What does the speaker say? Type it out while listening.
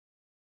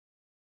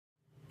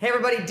Hey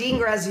everybody, Dean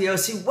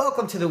Graziosi.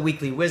 Welcome to the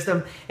Weekly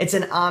Wisdom. It's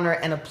an honor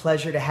and a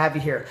pleasure to have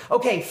you here.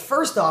 Okay,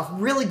 first off,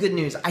 really good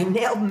news. I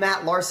nailed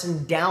Matt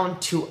Larson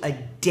down to a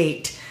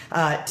date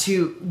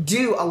to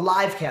do a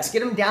live cast,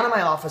 get him down to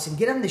my office and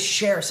get him to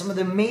share some of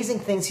the amazing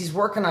things he's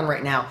working on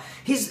right now.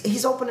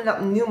 He's opening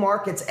up new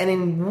markets, and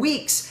in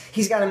weeks,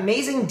 he's got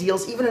amazing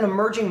deals, even in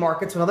emerging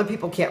markets when other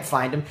people can't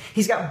find him.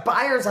 He's got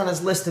buyers on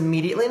his list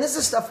immediately, and this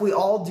is stuff we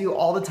all do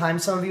all the time.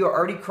 Some of you are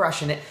already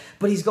crushing it,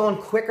 but he's going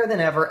quicker than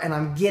ever, and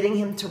I'm getting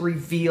him to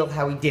reveal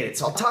how he did it.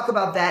 So I'll talk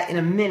about that in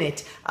a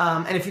minute,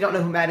 and if you don't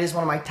know who Matt is,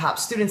 one of my top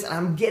students, and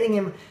I'm getting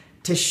him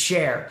to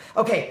share.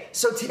 Okay,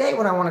 so today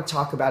what I want to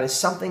talk about is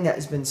something that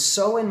has been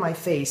so in my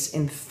face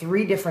in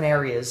 3 different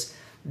areas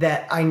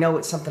that I know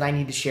it's something I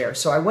need to share.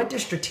 So I went to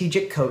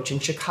Strategic Coach in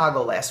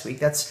Chicago last week.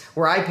 That's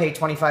where I pay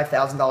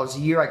 $25,000 a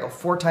year. I go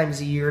 4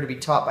 times a year to be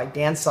taught by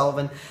Dan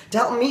Sullivan to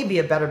help me be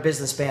a better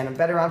businessman, a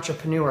better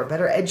entrepreneur, a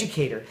better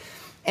educator.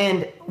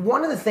 And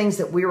one of the things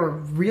that we were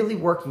really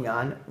working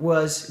on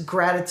was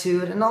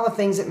gratitude and all the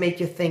things that make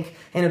you think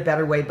in a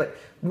better way. But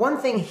one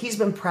thing he's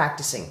been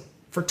practicing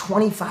for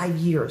 25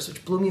 years,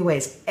 which blew me away,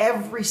 is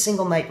every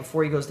single night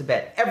before he goes to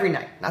bed, every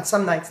night, not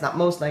some nights, not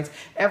most nights,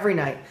 every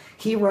night,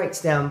 he writes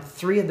down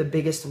 3 of the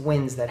biggest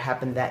wins that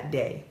happened that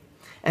day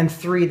and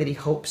 3 that he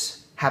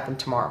hopes happen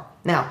tomorrow.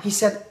 Now, he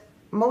said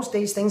most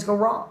days things go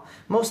wrong.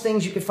 Most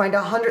things you could find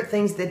 100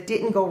 things that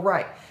didn't go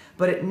right.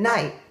 But at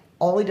night,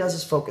 all he does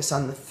is focus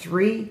on the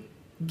 3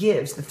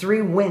 gives, the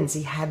 3 wins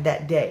he had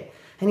that day.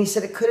 And he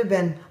said it could have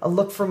been a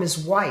look from his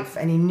wife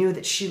and he knew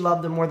that she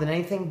loved him more than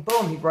anything.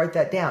 Boom, he'd write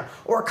that down.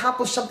 Or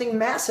accomplish something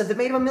massive that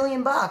made him $1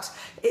 million.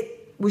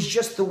 It was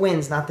just the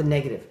wins, not the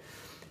negative.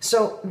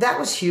 So that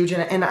was huge.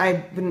 And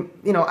I've been,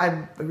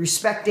 I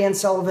respect Dan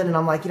Sullivan, and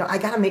I'm like, I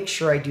got to make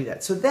sure I do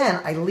that. So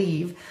then I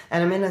leave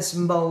and I'm in this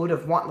mode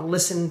of wanting to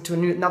listen to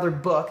another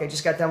book. I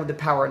just got done with The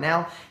Power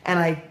Now, and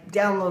I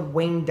download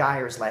Wayne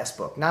Dyer's last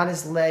book, not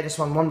his latest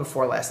one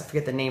before last. I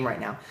forget the name right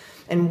now.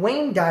 And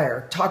Wayne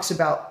Dyer talks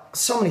about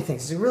so many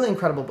things. It's a really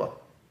incredible book.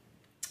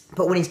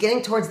 But when he's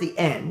getting towards the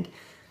end,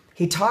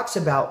 he talks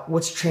about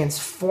what's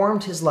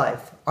transformed his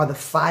life are the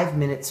 5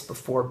 minutes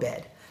before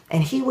bed.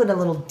 And he went a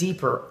little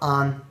deeper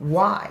on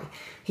why.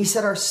 He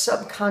said our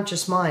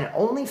subconscious mind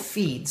only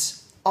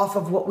feeds off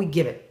of what we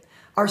give it.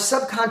 Our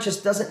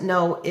subconscious doesn't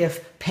know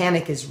if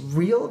panic is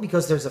real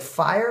because there's a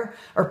fire,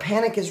 or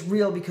panic is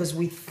real because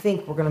we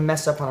think we're going to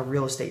mess up on a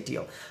real estate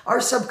deal.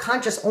 Our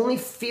subconscious only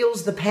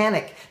feels the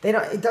panic.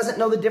 It doesn't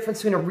know the difference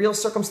between a real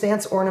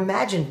circumstance or an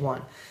imagined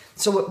one.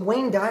 So what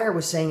Wayne Dyer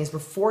was saying is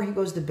before he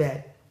goes to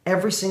bed,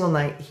 every single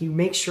night, he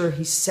makes sure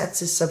he sets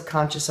his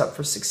subconscious up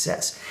for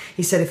success.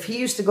 He said if he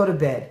used to go to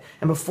bed,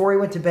 and before he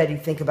went to bed,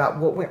 he'd think about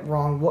what went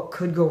wrong, what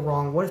could go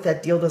wrong, what if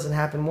that deal doesn't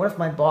happen, what if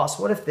my boss,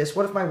 what if this,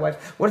 what if my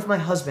wife, what if my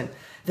husband,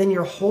 then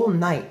your whole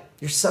night,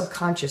 your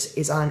subconscious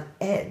is on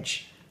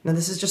edge. Now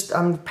this is just,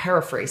 I'm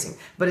paraphrasing,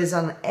 but is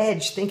on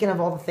edge thinking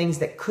of all the things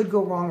that could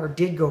go wrong or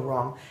did go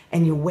wrong,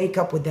 and you wake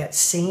up with that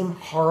same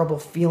horrible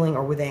feeling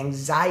or with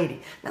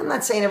anxiety. Now I'm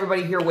not saying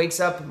everybody here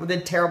wakes up with a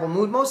terrible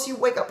mood. Most of you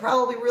wake up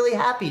probably really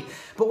happy,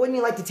 but wouldn't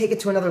you like to take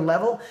it to another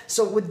level?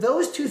 So with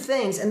those 2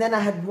 things, and then I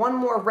had one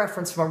more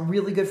reference from a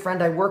really good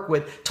friend I work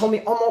with, told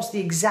me almost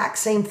the exact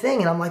same thing,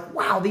 and I'm like,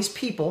 wow, these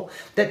people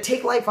that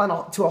take life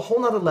to a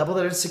whole nother level,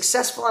 that are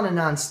successful on a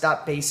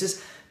nonstop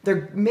basis,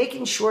 they're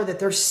making sure that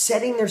they're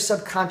setting their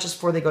subconscious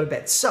before they go to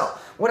bed. So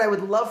what I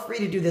would love for you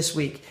to do this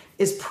week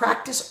is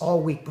practice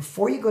all week.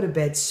 Before you go to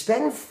bed,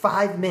 spend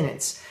 5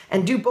 minutes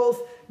and do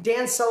both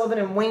Dan Sullivan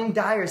and Wayne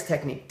Dyer's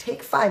technique.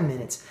 Take 5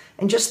 minutes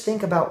and just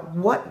think about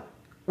what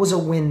was a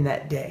win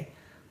that day.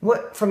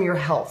 What, from your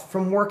health,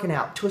 from working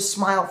out, to a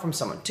smile from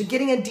someone, to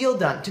getting a deal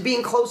done, to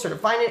being closer, to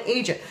find an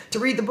agent, to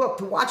read the book,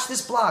 to watch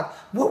this blog.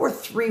 What were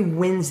 3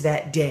 wins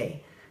that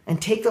day? And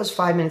take those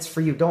 5 minutes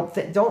for you.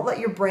 Don't let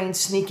your brain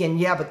sneak in,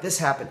 yeah, but this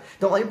happened.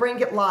 Don't let your brain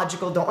get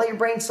logical. Don't let your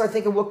brain start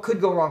thinking what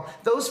could go wrong.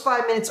 Those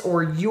 5 minutes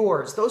are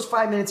yours. Those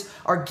 5 minutes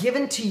are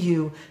given to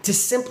you to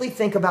simply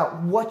think about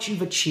what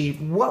you've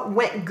achieved, what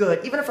went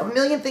good, even if a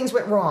million things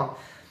went wrong.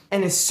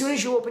 And as soon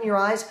as you open your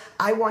eyes,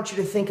 I want you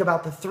to think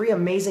about the 3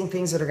 amazing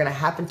things that are going to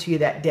happen to you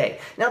that day.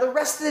 Now, the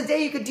rest of the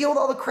day, you could deal with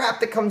all the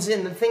crap that comes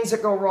in, the things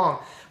that go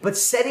wrong. But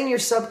setting your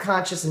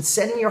subconscious and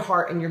setting your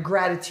heart and your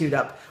gratitude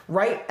up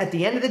right at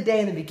the end of the day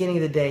and the beginning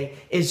of the day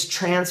is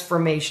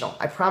transformational.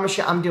 I promise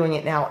you, I'm doing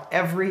it now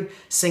every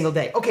single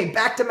day. Okay,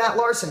 back to Matt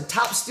Larson,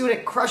 top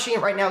student, crushing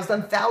it right now. He's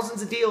done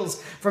thousands of deals,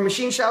 from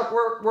machine shop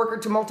worker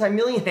to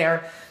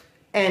multimillionaire.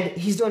 And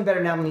he's doing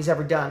better now than he's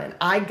ever done. And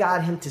I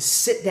got him to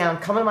sit down,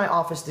 come into my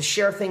office to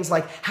share things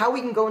like how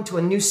we can go into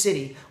a new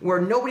city where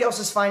nobody else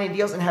is finding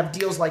deals and have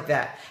deals like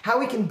that. How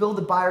we can build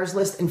a buyer's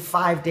list in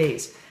 5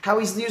 days. How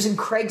he's using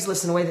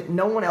Craigslist in a way that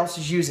no one else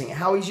is using.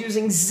 How he's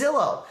using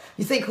Zillow.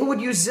 You think, who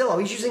would use Zillow?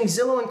 He's using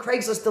Zillow and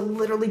Craigslist to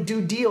literally do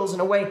deals in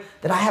a way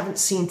that I haven't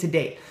seen to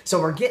date. So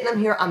we're getting him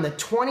here on the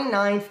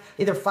 29th,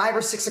 either 5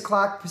 or 6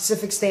 o'clock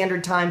Pacific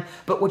Standard Time.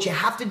 But what you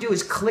have to do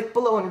is click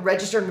below and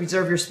register and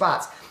reserve your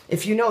spots.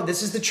 if you know,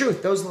 this is the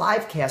truth. Those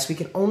live casts, we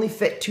can only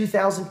fit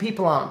 2,000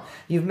 people on them.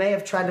 You may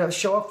have tried to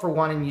show up for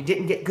one and you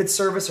didn't get good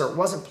service, or it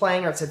wasn't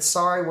playing, or it said,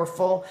 sorry, we're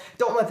full.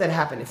 Don't let that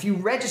happen. If you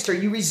register,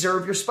 you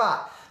reserve your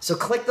spot. So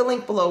click the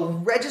link below,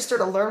 register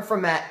to learn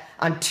from Matt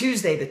on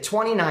Tuesday, the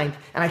 29th,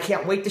 and I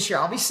can't wait to share.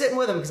 I'll be sitting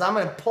with him because I'm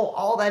going to pull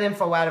all that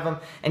info out of him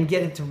and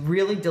get him to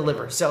really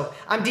deliver. So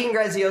I'm Dean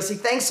Graziosi.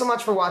 Thanks so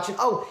much for watching.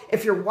 Oh,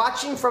 if you're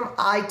watching from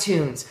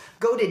iTunes,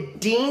 go to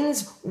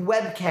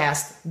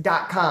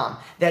deanswebcast.com.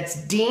 That's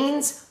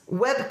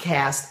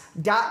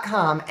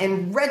deanswebcast.com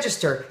and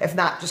register. If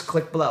not, just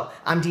click below.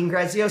 I'm Dean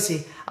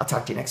Graziosi. I'll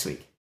talk to you next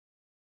week.